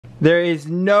There is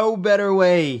no better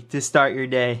way to start your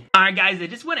day. Alright guys, I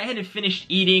just went ahead and finished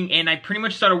eating and I pretty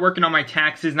much started working on my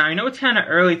taxes. Now I know it's kind of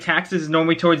early, taxes is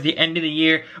normally towards the end of the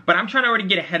year, but I'm trying to already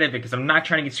get ahead of it because I'm not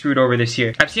trying to get screwed over this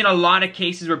year. I've seen a lot of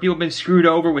cases where people have been screwed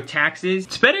over with taxes.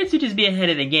 It's better to just be ahead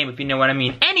of the game if you know what I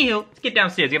mean. Anywho, let's get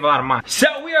downstairs, we have a lot of mine.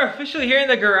 So we are officially here in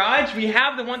the garage. We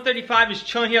have the 135 just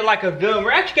chilling here like a villain.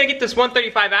 We're actually gonna get this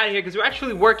 135 out of here because we're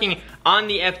actually working on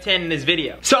the F10 in this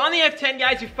video. So on the F10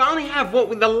 guys, we finally have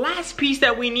the last piece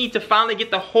that we need to finally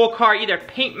get the whole car either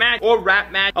paint match or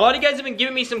wrap match. A lot of you guys have been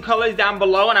giving me some colors down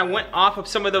below and I went off of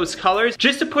some of those colors.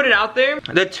 Just to put it out there,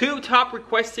 the two top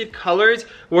requested colors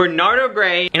were Nardo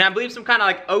Gray and I believe some kind of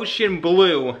like ocean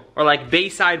blue or like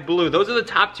Bayside blue. Those are the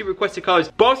top two requested colors.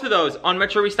 Both of those on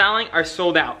Metro Restyling are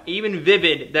sold out. Even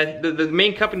Vivid, the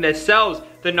main company that sells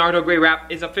the Nardo Gray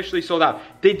wrap, is officially sold out.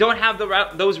 They don't have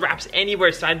those wraps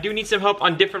anywhere, so I do need some help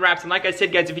on different wraps. And like I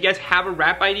said guys, if you guys have a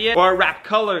wrap idea or a wrap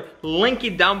color, link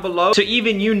it down below so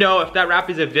even you know if that wrap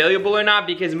is available or not,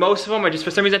 because most of them are just, for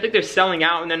some reason I think they're selling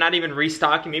out and they're not even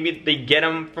restocking. Maybe they get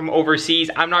them from overseas.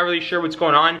 I'm not really sure what's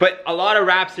going on, but a lot of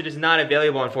wraps are just not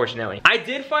available unfortunately. I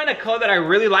did find a color that I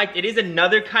really liked. It is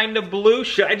another kind of blue.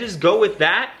 Should I just go with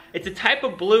that? It's a type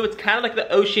of blue, it's kind of like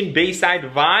the ocean Bayside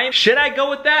vibe. Should I go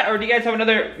with that? Or do you guys have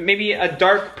another, maybe a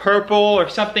dark purple or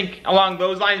something along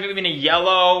those lines? Maybe even a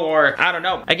yellow or, I don't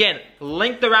know. Again,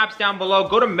 link the wraps down below.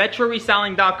 Go to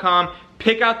metrorestyling.com.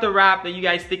 Pick out the wrap that you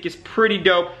guys think is pretty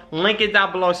dope. Link it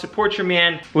down below, support your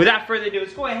man. Without further ado,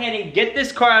 let's go ahead and get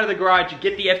this car out of the garage,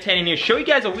 get the F10 in here, show you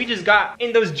guys what we just got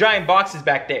in those giant boxes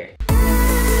back there.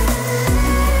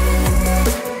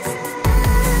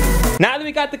 Now that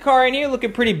we got the car in here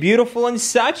looking pretty beautiful and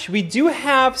such, we do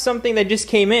have something that just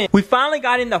came in. We finally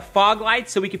got in the fog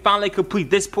lights so we could finally complete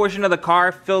this portion of the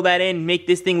car, fill that in, make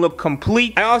this thing look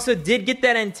complete. I also did get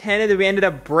that antenna that we ended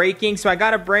up breaking, so I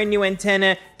got a brand new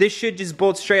antenna. This should just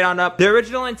bolt straight on up. The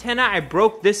original antenna, I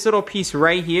broke this little piece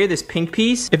right here, this pink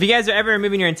piece. If you guys are ever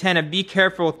removing your antenna, be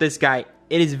careful with this guy.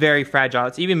 It is very fragile.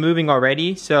 It's even moving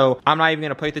already, so I'm not even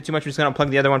gonna play with it too much. I'm just gonna plug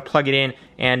the other one, plug it in,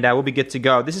 and we'll be good to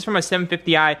go. This is from a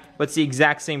 750i, but it's the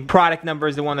exact same product number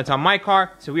as the one that's on my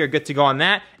car, so we are good to go on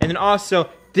that. And then also,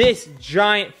 this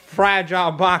giant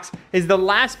fragile box is the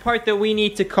last part that we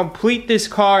need to complete this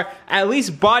car, at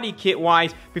least body kit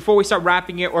wise, before we start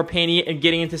wrapping it or painting it and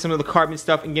getting into some of the carbon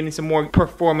stuff and getting some more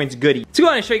performance goodies. Let's go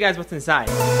ahead and show you guys what's inside.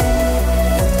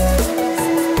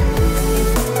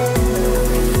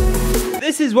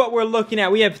 This is what we're looking at.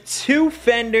 We have two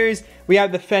fenders. We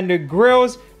have the fender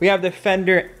grills. We have the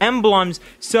fender emblems.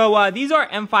 So these are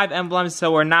M5 emblems,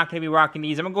 so we're not going to be rocking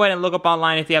these. I'm going to go ahead and look up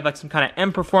online if they have like some kind of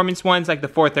M performance ones like the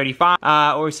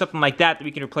 435 or something like that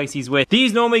we can replace these with.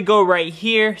 These normally go right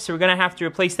here, so we're going to have to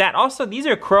replace that. Also, these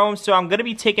are chrome, so I'm going to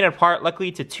be taking it apart. Luckily,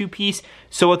 it's a two-piece,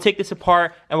 so we'll take this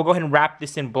apart and we'll go ahead and wrap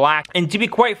this in black. And to be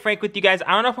quite frank with you guys,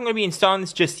 I don't know if I'm going to be installing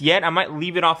this just yet. I might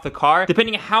leave it off the car,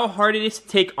 depending on how hard it is to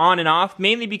take on and off,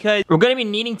 mainly because we're going to be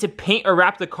needing to paint or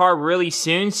wrap the car really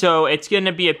soon, so it's going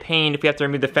to be a pain if we have to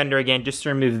remove the fender again just to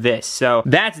remove this. So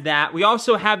that's that. We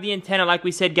also have the antenna like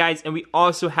we said guys, and we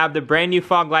also have the brand new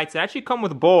fog lights that actually come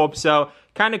with bulbs, so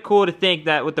kind of cool to think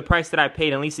that with the price that I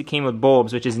paid, at least it came with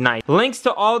bulbs, which is nice. Links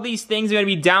to all these things are going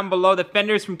to be down below. The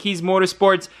fenders from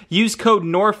KiesMotorsports. Use code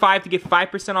Nour5 to get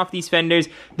 5% off these fenders.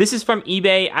 This is from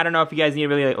eBay. I don't know if you guys need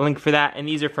really a link for that. And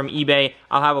these are from eBay.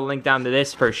 I'll have a link down to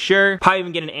this for sure. Probably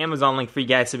even get an Amazon link for you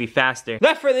guys to be faster.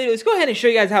 Without further ado, let's go ahead and show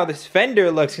you guys how this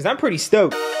fender looks because I'm pretty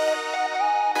stoked.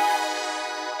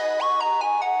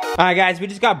 Alright guys, we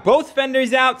just got both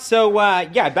fenders out. So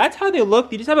yeah, that's how they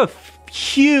look. They just have a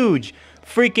huge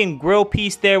freaking grill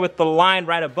piece there with the line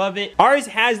right above it. Ours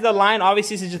has the line,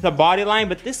 obviously this is just a body line,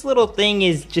 but this little thing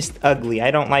is just ugly.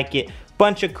 I don't like it.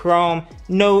 Bunch of chrome,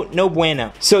 no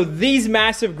bueno. So these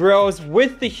massive grills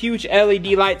with the huge LED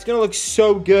light, it's gonna look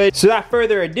so good. So without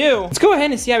further ado, let's go ahead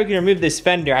and see how we can remove this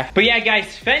fender. But yeah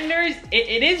guys, fenders,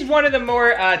 it is one of the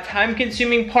more time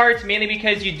consuming parts, mainly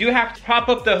because you do have to prop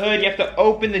up the hood, you have to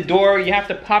open the door, you have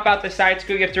to pop out the side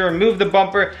screw, you have to remove the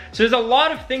bumper. So there's a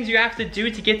lot of things you have to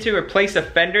do to get to replace a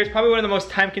fender. It's probably one of the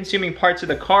most time consuming parts of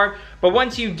the car. But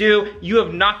once you do, you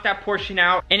have knocked that portion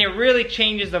out and it really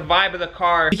changes the vibe of the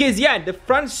car. Because yeah, the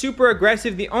front's super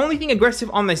aggressive. The only thing aggressive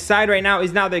on the side right now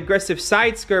is now the aggressive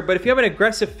side skirt. But if you have an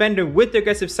aggressive fender with the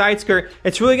aggressive side skirt,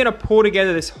 it's really gonna pull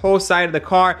together this whole side of the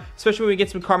car, especially when we get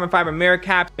some carbon fiber mirror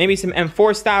caps, maybe some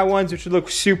M4 style ones, which would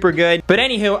look super good. But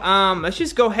anywho, let's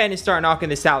just go ahead and start knocking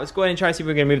this out. Let's go ahead and try to see if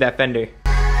we're gonna move that fender.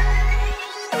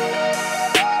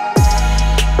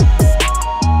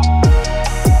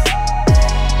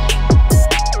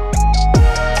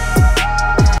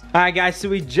 Alright guys, so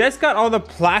we just got all the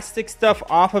plastic stuff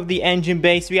off of the engine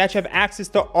bay. So we actually have access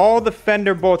to all the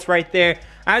fender bolts right there.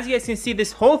 As you guys can see,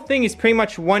 this whole thing is pretty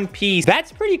much one piece.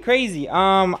 That's pretty crazy.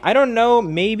 I don't know,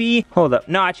 maybe... Hold up.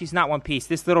 No, actually it's not one piece.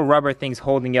 This little rubber thing's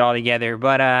holding it all together.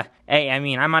 But, hey, I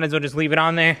mean, I might as well just leave it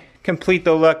on there. Complete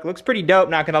the look. Looks pretty dope,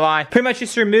 not gonna lie. Pretty much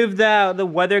just remove the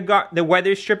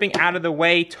weather stripping out of the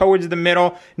way towards the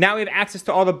middle. Now we have access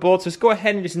to all the bolts. Let's go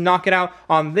ahead and just knock it out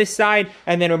on this side,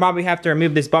 and then we'll probably have to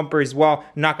remove this bumper as well,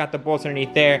 knock out the bolts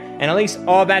underneath there, and at least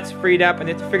all that's freed up, and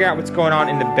then to figure out what's going on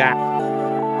in the back.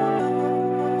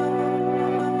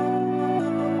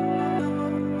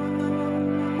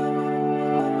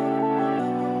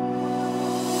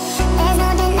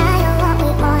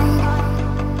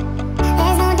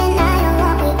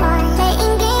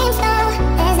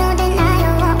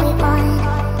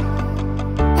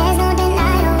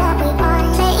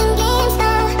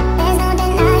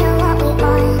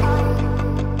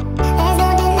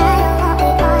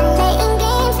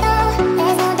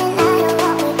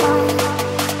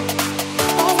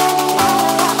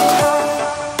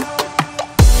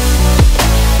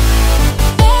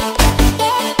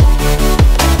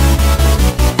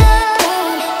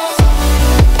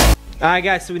 Alright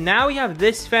guys, so now we have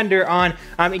this fender on.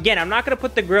 Again, I'm not going to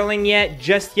put the grill in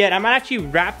just yet. I might actually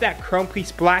wrap that chrome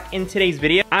piece black in today's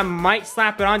video. I might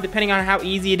slap it on depending on how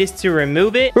easy it is to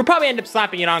remove it. We'll probably end up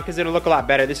slapping it on because it'll look a lot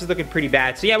better. This is looking pretty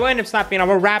bad. So yeah, we'll end up slapping it on.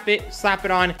 We'll wrap it, slap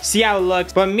it on, see how it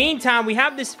looks. But meantime, we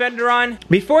have this fender on.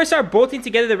 Before I start bolting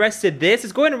together the rest of this,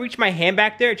 let's go ahead and reach my hand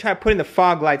back there and try to put in the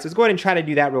fog lights. Let's go ahead and try to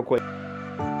do that real quick.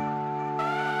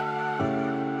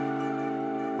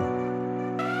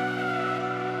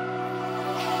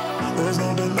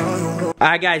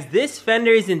 Alright guys, this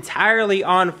fender is entirely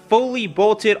on, fully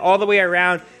bolted all the way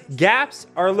around. Gaps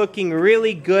are looking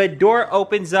really good. Door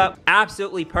opens up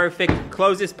absolutely perfect,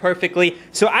 closes perfectly.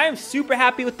 So I am super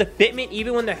happy with the fitment,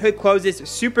 even when the hood closes,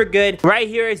 super good. Right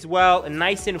here as well,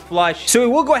 nice and flush. So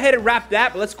we will go ahead and wrap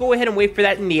that, but let's go ahead and wait for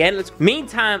that in the end.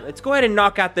 Meantime, let's go ahead and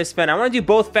knock out this fender. I want to do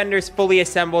both fenders fully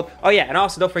assembled. Oh yeah, and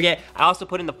also don't forget, I also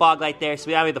put in the fog light there, so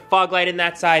we have the fog light in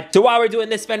that side. So while we're doing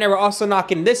this fender, we're also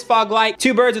knocking this fog light.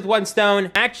 Two birds with one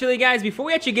stone. Actually guys, before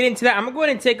we actually get into that, I'm gonna go ahead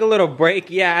and take a little break.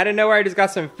 Yeah, I don't know where I just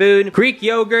got some food. Greek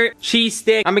yogurt, cheese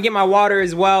stick. I'm gonna get my water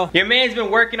as well. Your man's been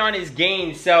working on his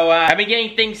gains, so I've been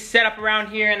getting things set up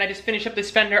around here, and I just finished up this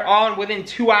fender all within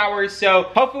 2 hours, so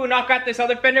hopefully we'll knock out this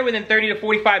other fender within 30 to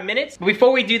 45 minutes. But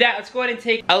before we do that, let's go ahead and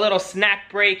take a little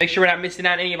snack break. Make sure we're not missing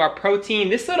out on any of our protein.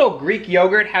 This little Greek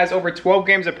yogurt has over 12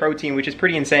 grams of protein, which is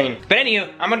pretty insane. But anywho,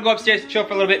 I'm gonna go upstairs, chill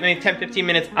for a little bit, maybe 10-15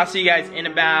 minutes. I'll see you guys in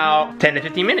about 10 to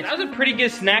 15 minutes. That was a pretty good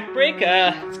snack break.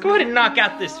 Let's go ahead and knock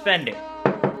out this fender.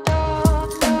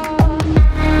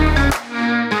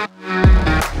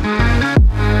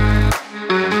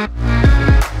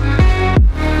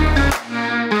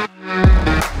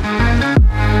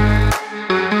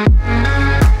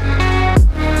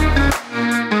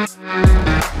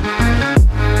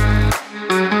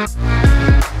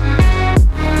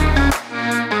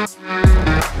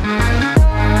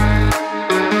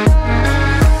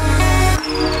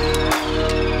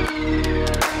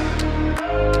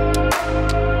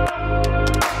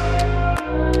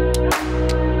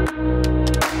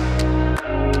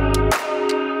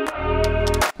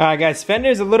 Alright guys,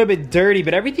 fender's a little bit dirty,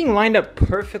 but everything lined up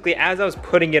perfectly as I was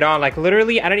putting it on. Like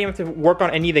literally, I didn't even have to work on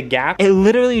any of the gaps. It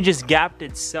literally just gapped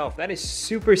itself. That is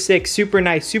super sick, super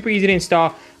nice, super easy to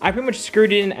install. I pretty much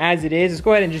screwed it in as it is. Let's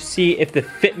go ahead and just see if the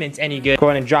fitment's any good. Go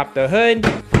ahead and drop the hood.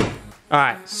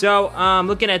 Alright, so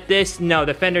looking at this, no,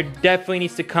 the fender definitely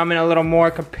needs to come in a little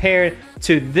more compared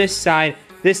to this side.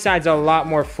 This side's a lot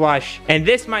more flush, and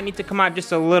this might need to come out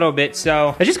just a little bit,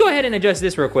 so let's just go ahead and adjust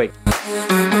this real quick.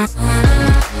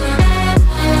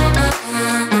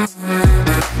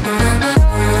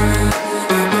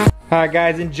 Alright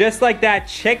guys, and just like that,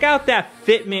 check out that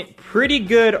fitment. Pretty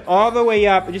good all the way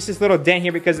up. Just this little dent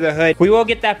here because of the hood. We will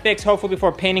get that fixed hopefully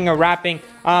before painting or wrapping.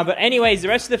 But anyways, the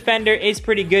rest of the fender is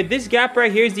pretty good. This gap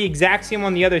right here is the exact same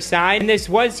on the other side. And this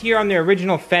was here on the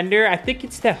original fender. I think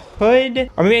it's the hood.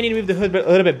 Or maybe I need to move the hood a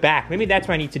little bit back. Maybe that's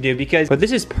what I need to do because, but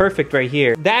this is perfect right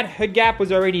here. That hood gap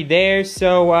was already there.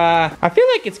 So I feel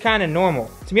like it's kind of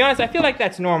normal. To be honest, I feel like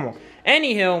that's normal.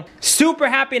 Anywho, super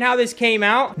happy in how this came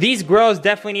out. These grills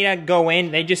definitely need to go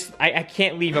in. They just, I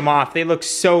can't leave them off. They look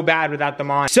so bad without them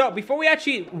on. So before we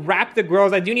actually wrap the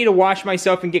grills, I do need to wash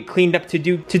myself and get cleaned up to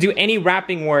do any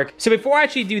wrapping work. So before I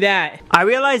actually do that, I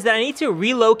realized that I need to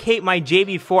relocate my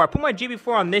JB4. I put my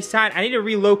JB4 on this side. I need to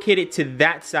relocate it to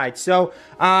that side. So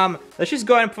let's just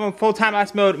go ahead and put full time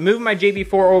lapse mode, move my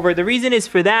JB4 over. The reason is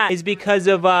for that is because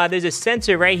of there's a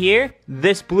sensor right here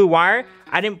this blue wire,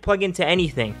 I didn't plug into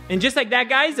anything. And just like that,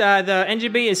 guys, the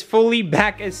engine bay is fully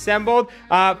back assembled.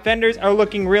 Fenders are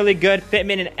looking really good.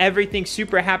 Fitment and everything,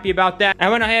 super happy about that. I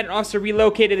went ahead and also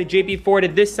relocated the JB4 to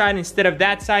this side instead of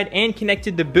that side and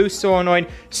connected the boost solenoid.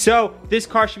 So this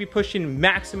car should be pushing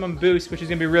maximum boost, which is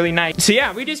gonna be really nice. So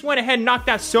yeah, we just went ahead and knocked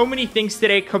out so many things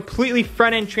today. Completely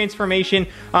front end transformation.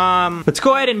 Let's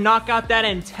go ahead and knock out that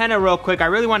antenna real quick. I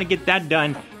really wanna get that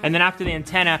done. And then after the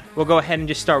antenna, we'll go ahead and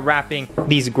just start wrapping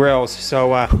these grills.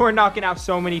 So we're knocking out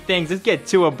so many things. Let's get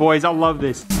to it, boys. I love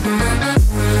this.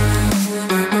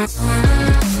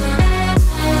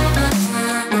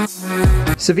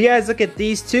 So if you guys look at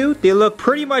these two, they look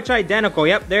pretty much identical.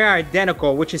 Yep, they're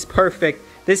identical, which is perfect.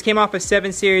 This came off a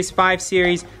 7 Series, 5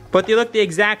 Series, but they look the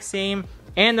exact same,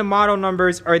 and the model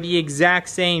numbers are the exact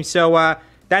same. So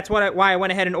that's why I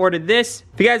went ahead and ordered this.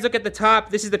 If you guys look at the top,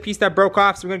 this is the piece that broke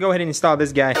off, so we're gonna go ahead and install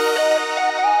this guy.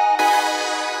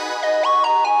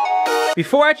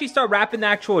 Before I actually start wrapping the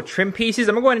actual trim pieces,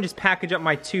 I'm gonna go ahead and just package up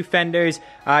my 2 fenders,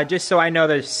 just so I know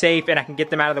they're safe and I can get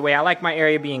them out of the way. I like my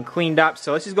area being cleaned up,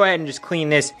 so let's just go ahead and just clean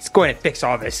this. Let's go ahead and fix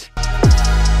all this.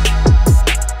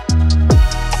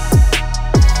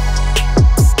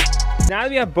 Now that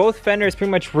we have both fenders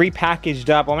pretty much repackaged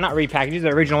up, well, not repackaged, these are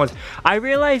the original ones, I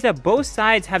realized that both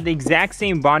sides have the exact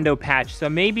same Bondo patch. So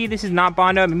maybe this is not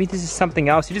Bondo, maybe this is something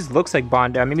else. It just looks like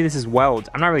Bondo, maybe this is weld.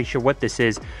 I'm not really sure what this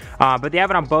is, but they have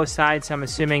it on both sides, so I'm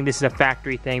assuming this is a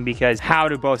factory thing, because how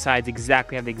do both sides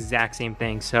exactly have the exact same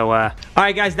thing? So, all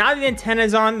right guys, now that the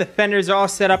antenna's on, the fenders are all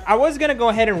set up. I was gonna go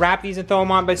ahead and wrap these and throw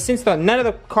them on, but since none of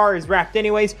the car is wrapped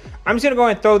anyways, I'm just gonna go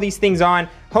ahead and throw these things on.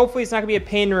 Hopefully it's not gonna be a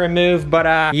pain to remove,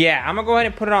 but yeah, I'm gonna go ahead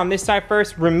and put it on this side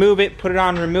first, remove it, put it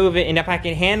on, remove it, and if I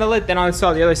can handle it, then I'll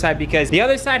install the other side, because the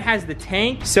other side has the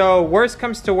tank, so worst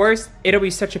comes to worst, it'll be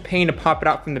such a pain to pop it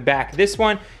out from the back. This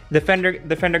one, the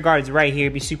fender guard is right here,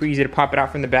 it'd be super easy to pop it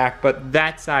out from the back, but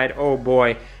that side, oh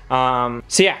boy.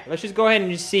 So yeah, let's just go ahead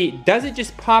and just see, does it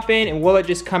just pop in and will it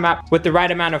just come out with the right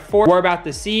amount of force? We're about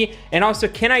to see. And also,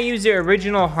 can I use the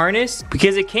original harness?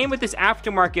 Because it came with this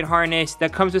aftermarket harness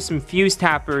that comes with some fuse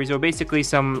tappers, or basically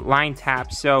some line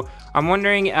taps. So I'm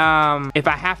wondering if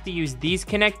I have to use these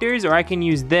connectors, or I can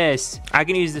use this. I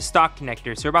can use the stock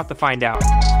connector, so we're about to find out.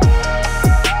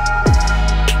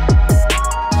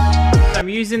 I'm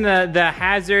using the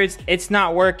hazards, it's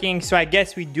not working, so I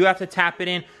guess we do have to tap it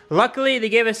in. Luckily, they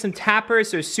gave us some tappers,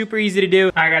 so it's super easy to do.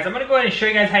 All right, guys, I'm gonna go ahead and show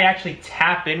you guys how you actually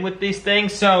tap in with these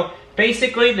things. So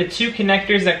basically, the 2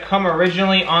 connectors that come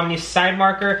originally on this side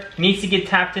marker needs to get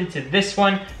tapped into this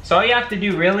one. So all you have to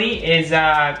do really is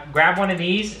grab one of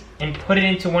these and put it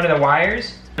into one of the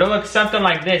wires. It'll look something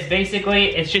like this.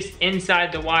 Basically, it's just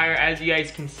inside the wire, as you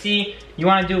guys can see. You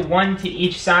wanna do one to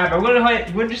each side, but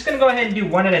we're just gonna go ahead and do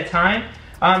one at a time.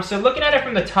 So looking at it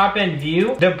from the top end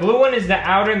view, the blue one is the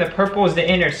outer and the purple is the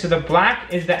inner. So the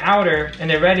black is the outer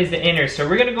and the red is the inner. So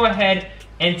we're gonna go ahead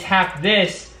and tap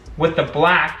this with the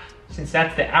black, since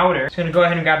that's the outer. So I'm gonna go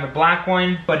ahead and grab the black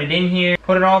one, put it in here,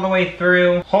 put it all the way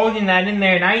through, holding that in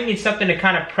there. Now you need something to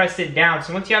kind of press it down.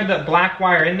 So once you have the black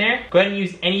wire in there, go ahead and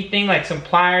use anything like some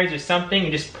pliers or something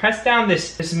and just press down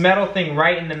this metal thing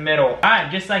right in the middle. All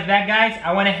right, just like that, guys,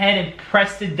 I went ahead and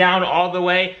pressed it down all the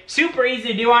way. Super easy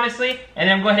to do, honestly. And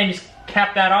then go ahead and just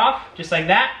cap that off, just like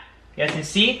that. You guys can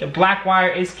see the black wire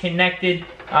is connected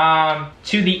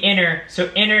to the inner.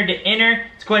 So inner to inner.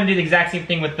 Let's go ahead and do the exact same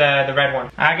thing with the red one.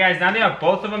 Alright guys, now they have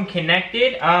both of them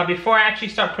connected. Before I actually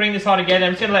start putting this all together,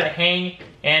 I'm just gonna let it hang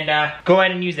and go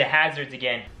ahead and use the hazards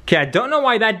again. Okay, I don't know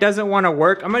why that doesn't want to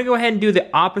work. I'm gonna go ahead and do the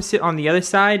opposite on the other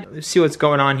side. Let's see what's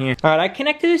going on here. Alright, I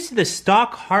connected this to the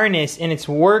stock harness and it's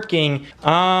working.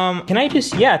 Can I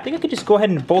just, yeah, I think I could just go ahead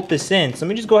and bolt this in. So let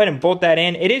me just go ahead and bolt that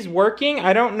in. It is working.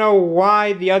 I don't know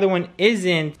why the other one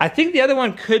isn't. I think the other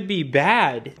one could be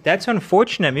bad. That's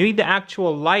unfortunate. Maybe the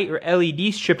actual light or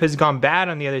LED strip has gone bad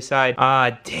on the other side.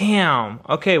 Damn.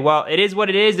 Okay, well, it is what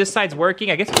it is. This side's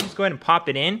working. I guess I'll just go ahead and pop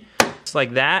it in. Just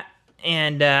like that.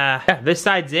 And yeah, this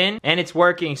side's in and it's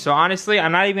working. So honestly,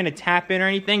 I'm not even gonna tap in or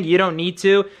anything. You don't need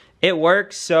to. It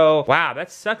works. So wow,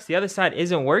 that sucks. The other side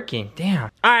isn't working.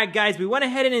 Damn. All right, guys, we went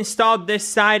ahead and installed this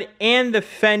side and the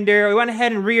fender. We went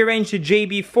ahead and rearranged the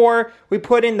JB4. We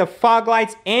put in the fog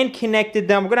lights and connected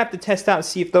them. We're gonna have to test out and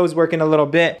see if those work in a little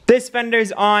bit. This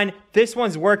fender's on. This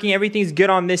one's working. Everything's good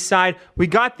on this side. We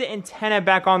got the antenna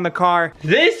back on the car.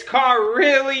 This car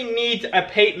really needs a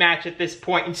paint match at this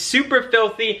point. It's super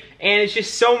filthy and it's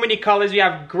just so many colors. We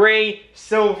have gray,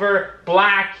 silver,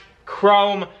 black,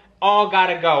 chrome. All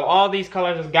gotta go. All these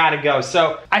colors gotta go.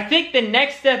 So I think the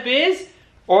next step is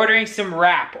ordering some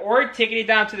wrap or taking it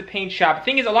down to the paint shop. The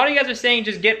thing is, a lot of you guys are saying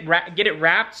just get it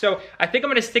wrapped. So I think I'm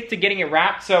gonna stick to getting it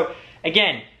wrapped. So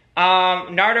Again,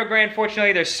 Nardo Gray,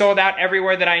 unfortunately, they're sold out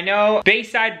everywhere that I know.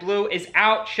 Bayside Blue is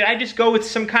out. Should I just go with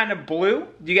some kind of blue?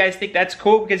 Do you guys think that's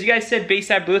cool? Because you guys said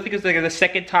Bayside Blue, I think it's like the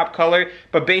second top color,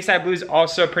 but Bayside Blue is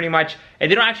also pretty much, and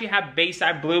they don't actually have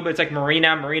Bayside Blue, but it's like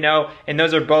Merino, and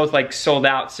those are both like sold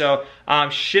out. So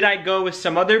should I go with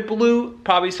some other blue?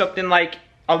 Probably something like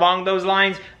along those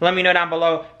lines. Let me know down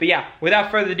below. But yeah,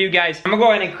 without further ado, guys, I'm gonna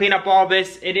go ahead and clean up all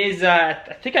this. It is, I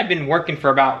think I've been working for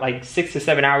about like 6 to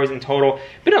 7 hours in total.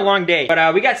 Been a long day,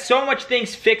 but we got so much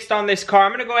things fixed on this car.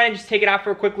 I'm gonna go ahead and just take it out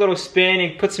for a quick little spin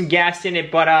and put some gas in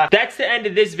it. But that's the end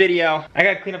of this video. I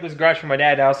gotta clean up this garage for my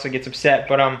dad. Also gets upset.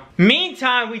 But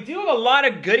meantime, we do have a lot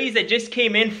of goodies that just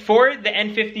came in for the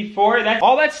N54.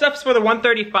 All that stuff's for the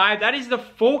 135. That is the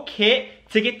full kit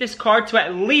to get this car to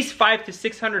at least 500 to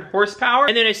 600 horsepower.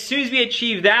 And then as soon as we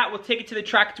achieve that, we'll take it to the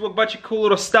track, do a bunch of cool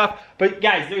little stuff. But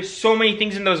guys, there's so many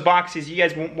things in those boxes you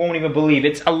guys won't even believe.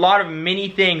 It's a lot of mini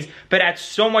things, but adds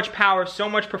so much power, so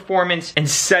much performance, and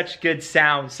such good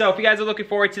sound. So if you guys are looking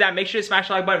forward to that, make sure to smash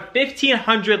the like button.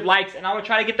 1,500 likes, and I will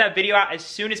try to get that video out as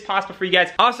soon as possible for you guys.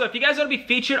 Also, if you guys want to be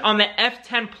featured on the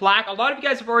F10 plaque, a lot of you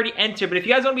guys have already entered, but if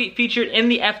you guys want to be featured in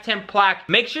the F10 plaque,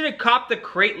 make sure to cop the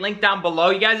crate link down below.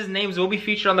 You guys' names will be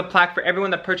featured on the plaque for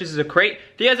everyone that purchases a crate.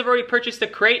 If you guys have already purchased a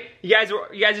crate, you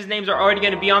guys' names are already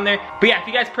going to be on there. But yeah, if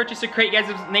you guys purchase a crate, you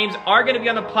guys' names are going to be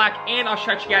on the plaque, and I'll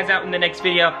shout you guys out in the next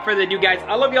video. Further ado, guys,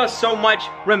 I love y'all so much.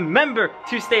 Remember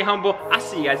to stay humble. I'll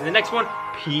see you guys in the next one.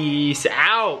 Peace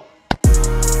out.